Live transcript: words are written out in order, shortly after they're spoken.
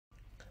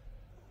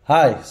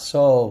Hi,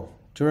 so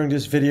during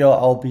this video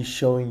I'll be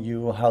showing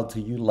you how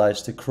to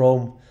utilize the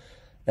Chrome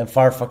and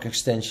Firefox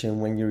extension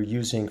when you're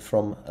using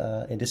from,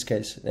 in this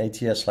case, an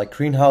ATS like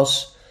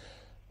Greenhouse.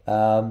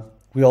 I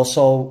would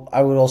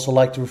also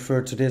like to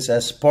refer to this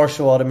as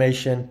partial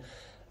automation,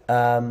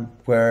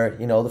 where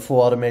the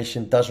full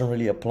automation doesn't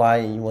really apply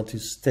and you want to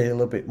stay a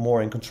little bit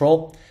more in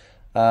control.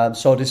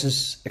 So this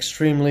is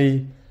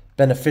extremely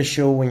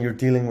beneficial when you're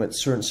dealing with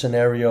certain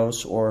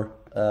scenarios or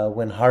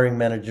when hiring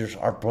managers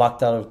are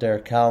blocked out of their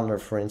calendar,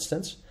 for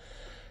instance.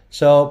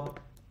 So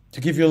to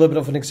give you a little bit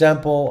of an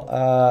example,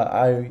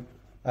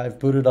 I've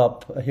booted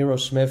up Hero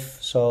Smith,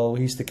 so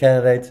he's the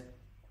candidate,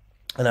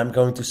 and I'm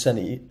going to send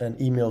an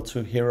email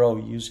to Hero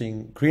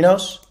using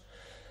Greenhouse.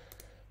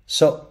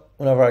 So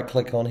whenever I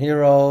click on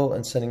Hero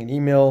and sending an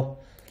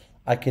email,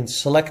 I can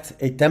select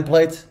a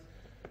template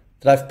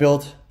that I've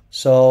built.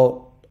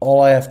 So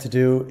all I have to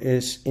do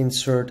is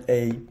insert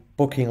a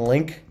booking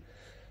link.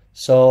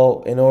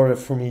 So in order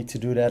for me to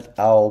do that,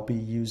 I'll be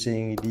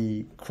using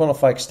the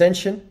Cronofy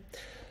extension.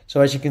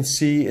 So as you can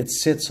see, it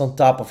sits on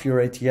top of your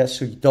ATS,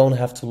 so you don't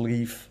have to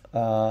leave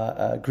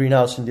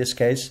Greenhouse in this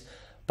case,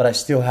 but I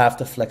still have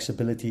the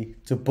flexibility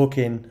to book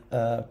in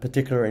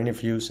particular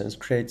interviews and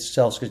create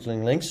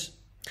self-scheduling links.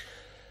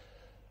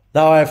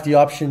 Now I have the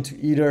option to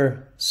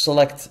either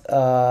select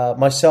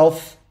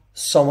myself,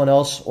 someone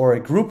else, or a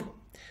group.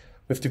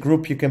 With the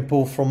group, you can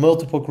pull from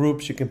multiple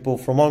groups, you can pull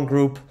from one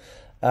group,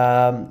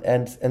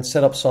 and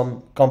set up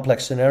some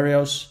complex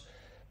scenarios.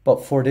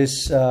 But for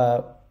this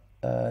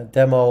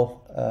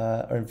demo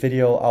or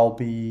video, I'll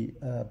be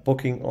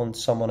booking on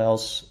someone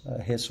else,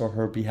 his or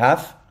her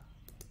behalf.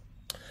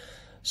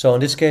 So in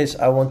this case,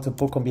 I want to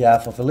book on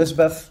behalf of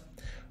Elizabeth,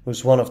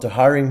 who's one of the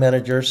hiring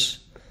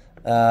managers.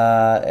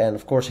 And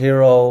of course,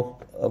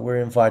 Hero,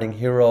 we're inviting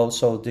Hero.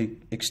 So the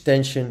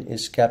extension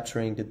is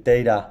capturing the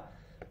data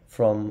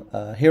from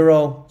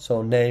Hero,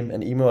 so name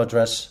and email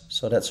address.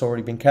 So that's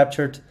already been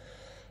captured.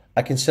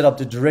 I can set up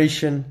the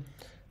duration.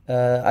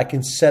 I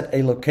can set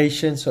a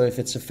location, so if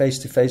it's a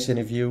face-to-face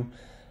interview,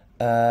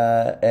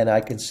 and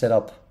I can set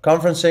up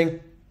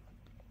conferencing.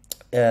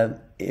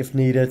 If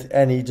needed,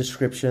 any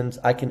descriptions,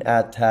 I can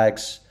add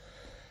tags,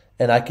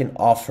 and I can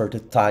offer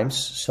the times.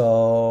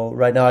 So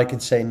right now I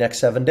can say next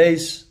 7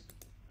 days.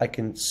 I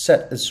can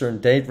set a certain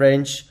date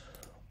range,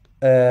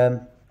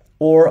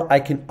 or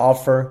I can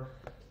offer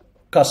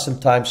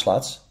custom time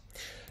slots.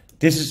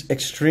 This is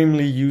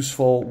extremely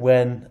useful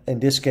when, in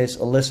this case,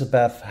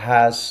 Elizabeth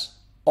has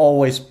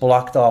always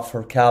blocked off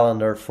her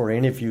calendar for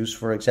interviews,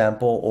 for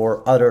example,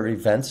 or other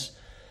events.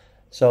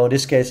 So in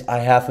this case, I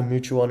have a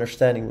mutual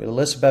understanding with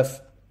Elizabeth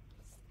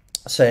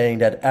saying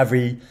that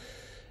every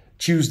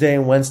Tuesday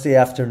and Wednesday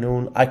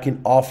afternoon, I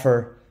can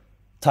offer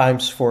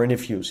times for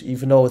interviews.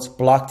 Even though it's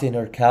blocked in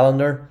her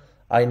calendar,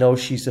 I know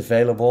she's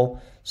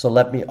available. So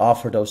let me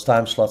offer those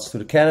time slots to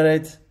the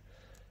candidate.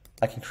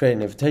 I can create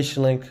an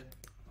invitation link,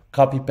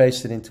 copy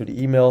paste it into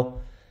the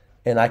email,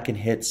 and I can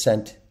hit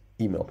send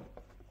email.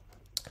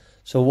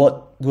 So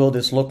what will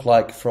this look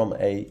like from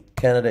a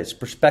candidate's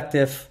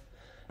perspective?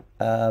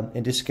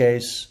 In this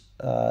case,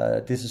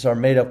 this is our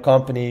made-up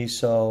company,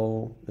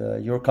 so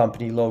your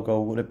company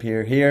logo would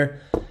appear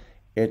here.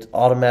 It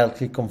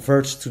automatically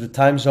converts to the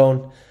time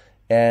zone,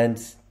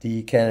 and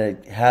the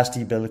candidate has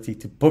the ability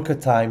to book a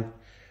time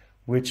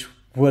which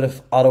would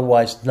have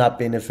otherwise not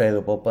been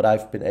available, but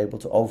I've been able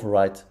to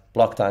override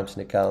block times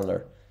in the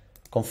calendar.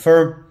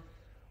 Confirm.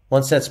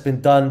 Once that's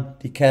been done,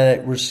 the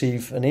candidate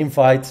receives an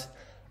invite.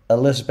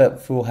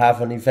 Elizabeth will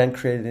have an event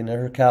created in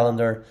her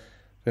calendar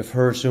with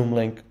her Zoom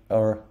link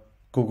or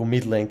Google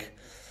Meet link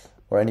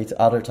or any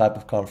other type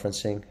of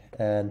conferencing.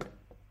 And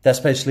that's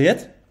basically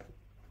it.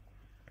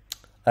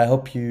 I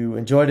hope you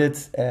enjoyed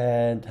it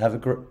and have a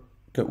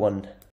good one.